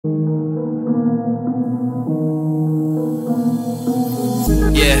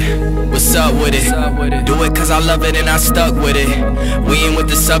Yeah, what's up with it? Do it cause I love it and I stuck with it. We ain't with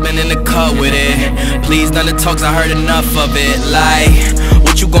the subbing in the cut with it. Please none of the talks, I heard enough of it. Like,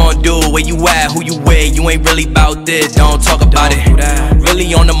 what you gonna do? Where you at? Who you with? You ain't really about this, don't talk about it.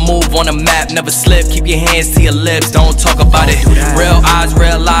 Really on the move, on the map, never slip. Keep your hands to your lips, don't talk about it. Real eyes,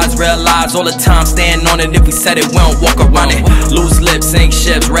 real lives, all the time. Stand on it, if we said it, we don't walk around it. Loose lips, sink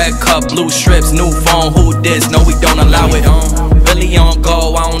ships, red cup, blue strips, new phone, who this? No, we don't allow it. Really on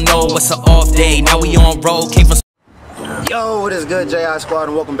go, I don't know what's an off day. Now we on road, came from. Yo, what is good, JI Squad,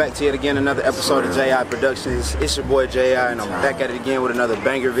 and welcome back to yet again another episode of JI Productions. It's your boy JI, and I'm back at it again with another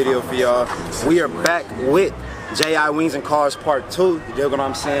banger video for y'all. We are back with JI Wings and Cars Part 2. You dig what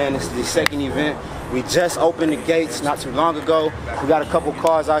I'm saying? This is the second event. We just opened the gates not too long ago. We got a couple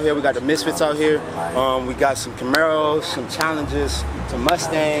cars out here. We got the Misfits out here. We got some Camaros, some Challengers, some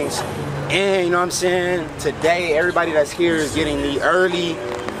Mustangs. And you know what I'm saying? Today, everybody that's here is getting the early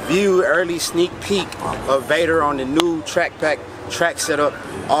view, early sneak peek of Vader on the new track pack, track setup,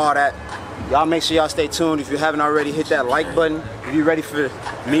 all that. Y'all make sure y'all stay tuned. If you haven't already, hit that like button. If you ready for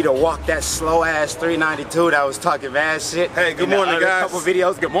me to walk that slow ass 392 that was talking mad shit. Hey, good morning, guys. Couple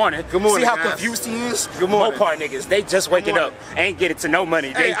videos. Good morning. Good morning. See how confused he is? Good morning. Mopar niggas, they just waking up. Ain't get it to no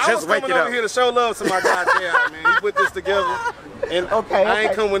money. They just waking up. I was coming over here to show love to my guy, JI, man. He put this together. And I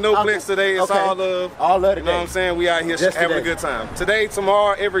ain't come with no flex today. It's all love. All love today. You know what I'm saying? We out here just having a good time. Today,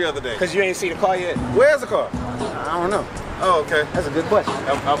 tomorrow, every other day. Because you ain't seen the car yet? Where's the car? I don't know. Oh, okay. That's a good question.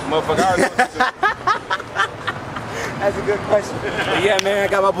 Motherfucker, I already know what you said. That's a good question. But yeah, man, I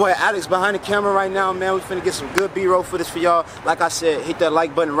got my boy Alex behind the camera right now, man. We finna get some good B-roll footage for y'all. Like I said, hit that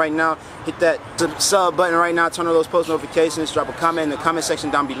like button right now. Hit that sub button right now. Turn on those post notifications. Drop a comment in the comment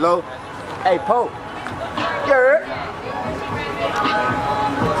section down below. Hey, Pope. You heard? You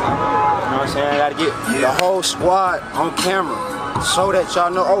know what I'm saying? I gotta get the whole squad on camera so that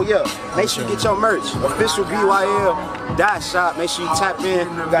y'all know. Oh yeah, make sure you get your merch. Official BYL dot shop. Make sure you tap in.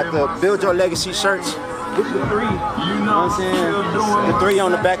 We got the Build Your Legacy shirts. With the 3. You know what I'm saying? The 3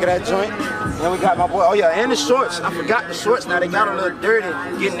 on the back of that joint. And we got my boy. Oh yeah, and the shorts. I forgot the shorts. Now they got a little dirty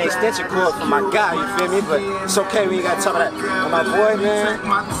getting the extension cord for my guy, you feel me? But it's okay, we ain't got to talk about that. And my boy, man,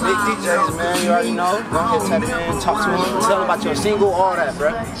 big DJs, man, you already know. Go ahead, tap in, talk to him, tell him about your single, all that,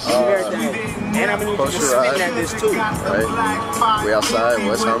 bro. Everything. And I'm gonna need you to spin at this too. Right. We outside,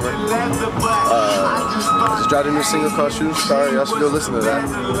 West Hammer. I just dropped a new single called Shooting Star. Y'all should go listen to that.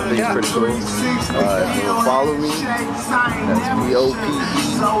 I think it's pretty cool. If you follow me,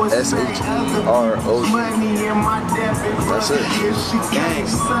 that's BOPESHEROD. That's it.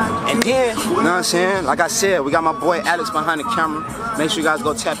 And then, you know what I'm saying? Like I said, we got my boy Alex behind the camera. Make sure you guys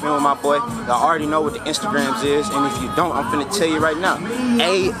go tap in with my boy. Y'all already know what the Instagrams is, and if you don't, I'm finna tell you right now.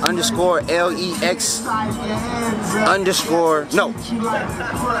 A_LEX_ no.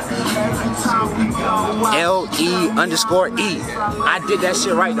 LE_E. I did that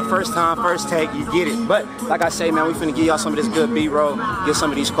shit right the first time, first take, you get it. But like I say, man, we finna give y'all some of this good B-roll, get some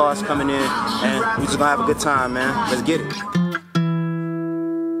of these cars coming in, and we just gonna have a good time, man. Let's get it.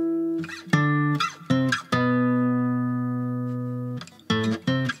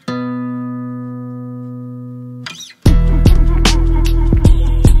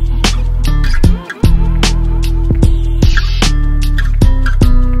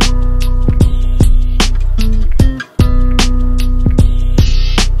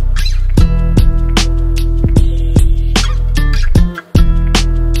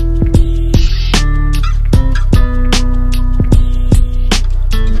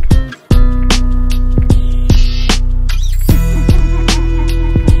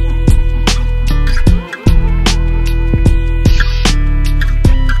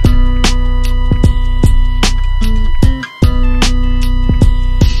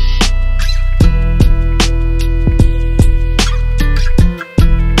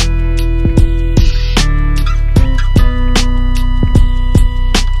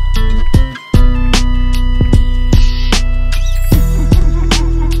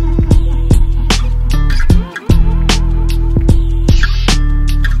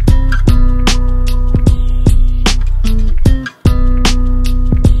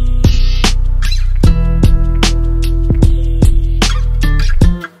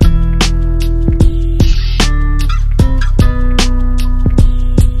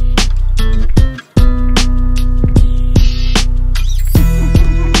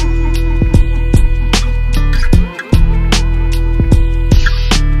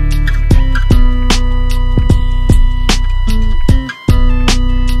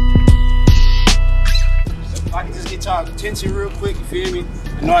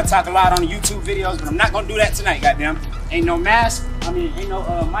 know I talk a lot on the YouTube videos, but I'm not gonna do that tonight, goddamn. Ain't no mask, ain't no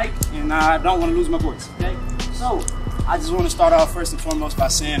mic, and I don't wanna lose my voice, okay? So, I just wanna start off first and foremost by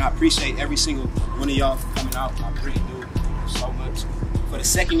saying I appreciate every single one of y'all for coming out. I really do so much. For the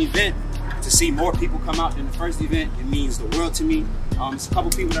second event, to see more people come out than the first event, it means the world to me. It's a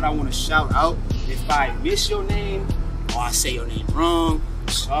couple people that I wanna shout out. If I miss your name, or I say your name wrong,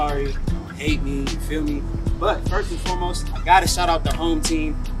 sorry, don't hate me, you feel me? But first and foremost, I gotta shout out the home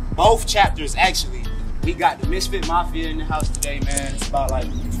team. Both chapters, actually. We got the Misfit Mafia in the house today, man. It's about like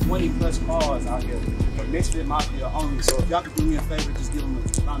 20 plus cars out here for Misfit Mafia only. So if y'all could do me a favor, just give them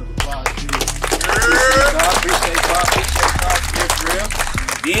a round of applause. Appreciate y'all, for real.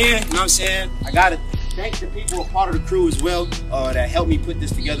 Then, you know what I'm saying? I gotta thank the people, a part of the crew as well, that helped me put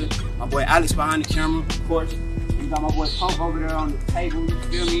this together. My boy Alex behind the camera, of course. We got my boy Pump over there on the table, you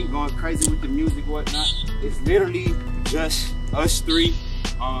feel me? Going crazy with the music, whatnot. It's literally just us three.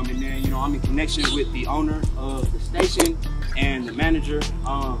 And then, you know, I'm in connection with the owner of the station and the manager.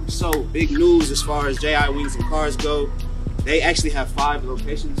 So big news as far as JI Wings and Cars go. They actually have 5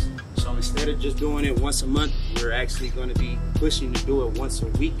 locations. So instead of just doing it once a month, we're actually going to be pushing to do it once a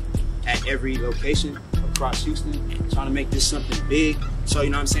week at every location across Houston, trying to make this something big. So,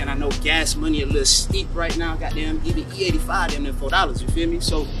 you know what I'm saying? I know gas money a little steep right now. Goddamn, even E85 them $4, you feel me?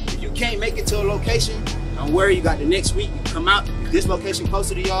 So if you can't make it to a location, don't worry, you got the next week, you come out. If this location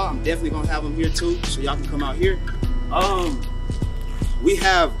closer to y'all, I'm definitely gonna have them here too, so y'all can come out here. We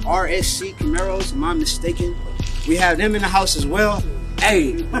have RSC Camaros, am I mistaken? We have them in the house as well.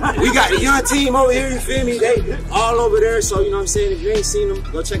 Hey, we got the young team over here, you feel me? They all over there, so you know what I'm saying? If you ain't seen them,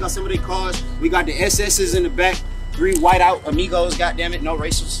 go check out some of their cars. We got the SS's in the back, 3 whiteout amigos, goddammit, no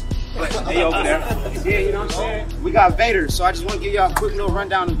racers. But they over there. Yeah, you know what I'm saying? We got Vader, so I just want to give y'all a quick little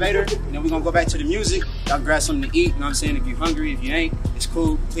rundown of Vader, and then we're going to go back to the music. Y'all grab something to eat, you know what I'm saying? If you're hungry, if you ain't, it's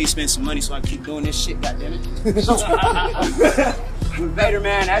cool. Please spend some money so I can keep doing this shit, goddammit. So, with Vader,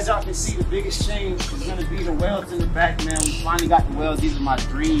 man, as y'all can see, the biggest change is going to be the welds in the back, man. We finally got the welds. These are my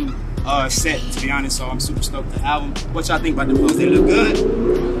dream set, to be honest, so I'm super stoked to have them. What y'all think about the welds? They look good?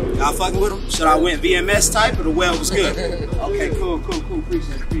 Y'all fucking with them? Should I went VMS type or the weld was good? Okay, cool.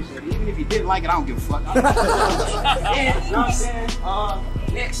 Appreciate it. Even if you didn't like it, I don't give a fuck. And, you know what I'm saying?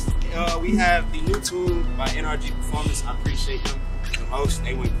 Next, we have the new tune by NRG Performance. I appreciate them the most.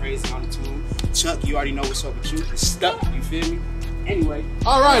 They went crazy on the tune. Chuck, you already know what's up with you. It's stuck, you feel me? Anyway.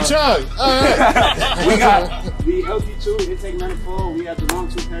 All right, Chuck. All right. We got the LT2 intake manifold. We have the long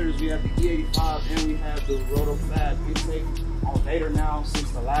tube headers. We have the E85, and we have the Roto Fab intake on Vader now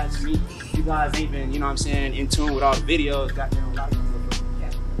since the last meet. You guys ain't been, you know what I'm saying, in tune with all the videos. Goddamn, a lot of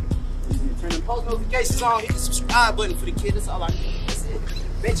turn the post notifications on. Hit the subscribe button for the kid. That's all I need. That's it.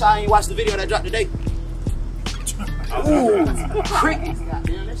 Bitch, I ain't watched the video that dropped today. Ooh, crickets.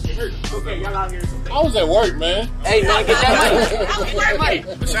 Goddamn, that shit hurt. Okay, y'all out here. I was at work, man. Hey, man, get that money.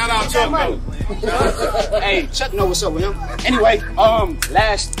 Shout out Chuck, though. Hey, Chuck know what's up with him. Anyway,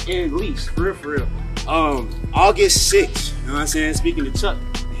 last and least, for real. August 6th, you know what I'm saying? Speaking to Chuck,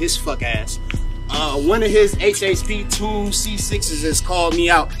 his fuck ass. One of his HP.2 C6s has called me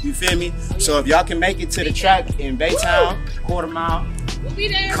out, you feel me? So if y'all can make it to the track in Baytown, quarter mile, we'll be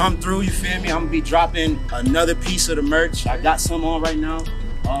there. Come through, you feel me? I'm gonna be dropping another piece of the merch. I got some on right now.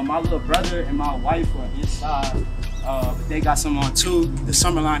 My little brother and my wife are inside, but they got some on too. The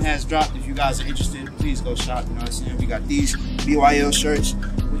summer line has dropped. If you guys are interested, please go shop, you know what I'm saying? We got these BYL shirts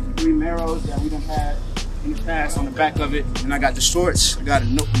with the 3 Maros that we done had in the past on the back of it. And I got the shorts, I got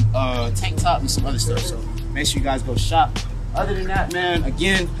a tank top and some other stuff. So make sure you guys go shop. Other than that, man,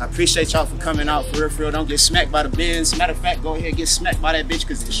 again, I appreciate y'all for coming out. For real. Don't get smacked by the Benz. Matter of fact, go ahead and get smacked by that bitch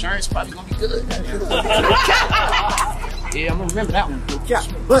because the insurance probably gonna be good. Yeah, I'm gonna remember that one.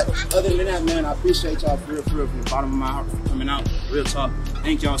 But other than that, man, I appreciate y'all for real, from the bottom of my heart for coming out. Real talk.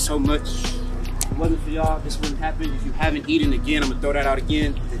 Thank y'all so much. If it wasn't for y'all, this wouldn't happen. If you haven't eaten again, I'm gonna throw that out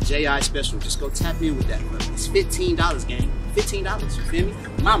again. The JI special. Just go tap in with that. It's $15, gang. $15, you feel me?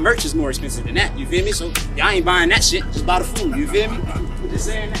 My merch is more expensive than that, you feel me? So y'all ain't buying that shit, just buy the food, you feel me? I'm just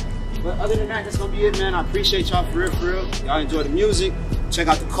saying that. But other than that, that's gonna be it, man. I appreciate y'all for real. Y'all enjoy the music. Check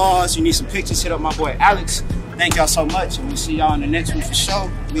out the cars. You need some pictures, hit up my boy Alex. Thank y'all so much, and we'll see y'all in the next one for sure.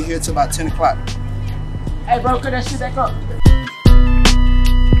 We'll be here till about 10 o'clock. Hey, bro, put that shit back up.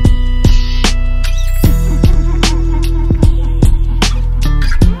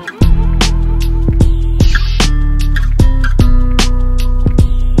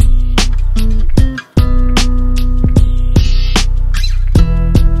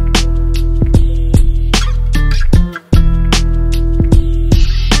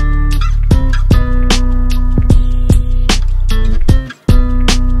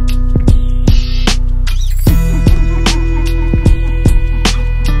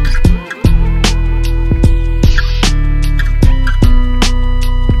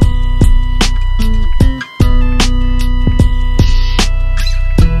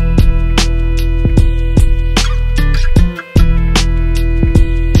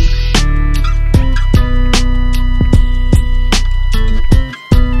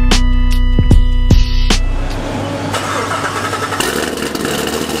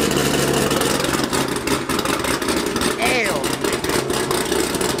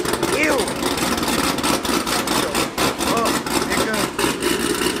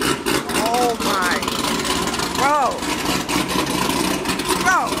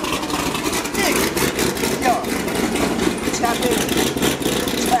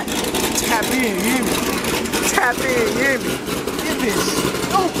 Damn it. This is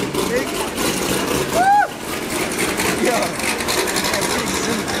stupid, nigga. Woo! Yo.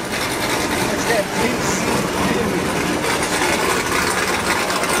 That big seat.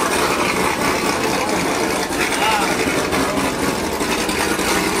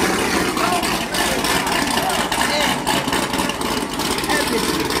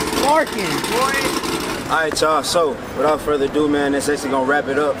 Barking, boy. Alright, y'all, so without further ado, man, that's actually gonna wrap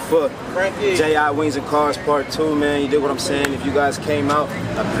it up for JI Wings and Cars Part 2, man. You did what I'm saying. If you guys came out,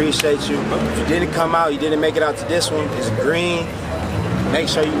 I appreciate you. If you didn't come out, you didn't make it out to this one, it's green. Make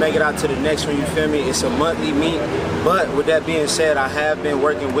sure you make it out to the next one, you feel me? It's a monthly meet. But with that being said, I have been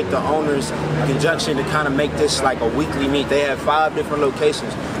working with the owners in conjunction to kind of make this like a weekly meet. They have 5 different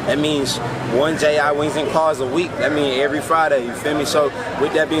locations. That means one JI Wings and Cars a week. That means every Friday, you feel me? So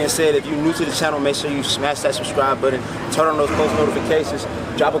with that being said, if you're new to the channel, make sure you smash that subscribe button, turn on those post notifications,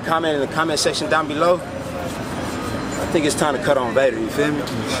 drop a comment in the comment section down below. I think it's time to cut on Vader, you feel me?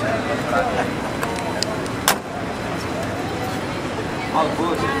 All the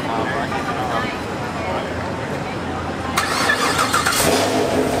bullshit.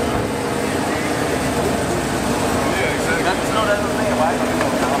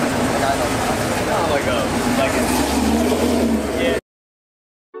 Like a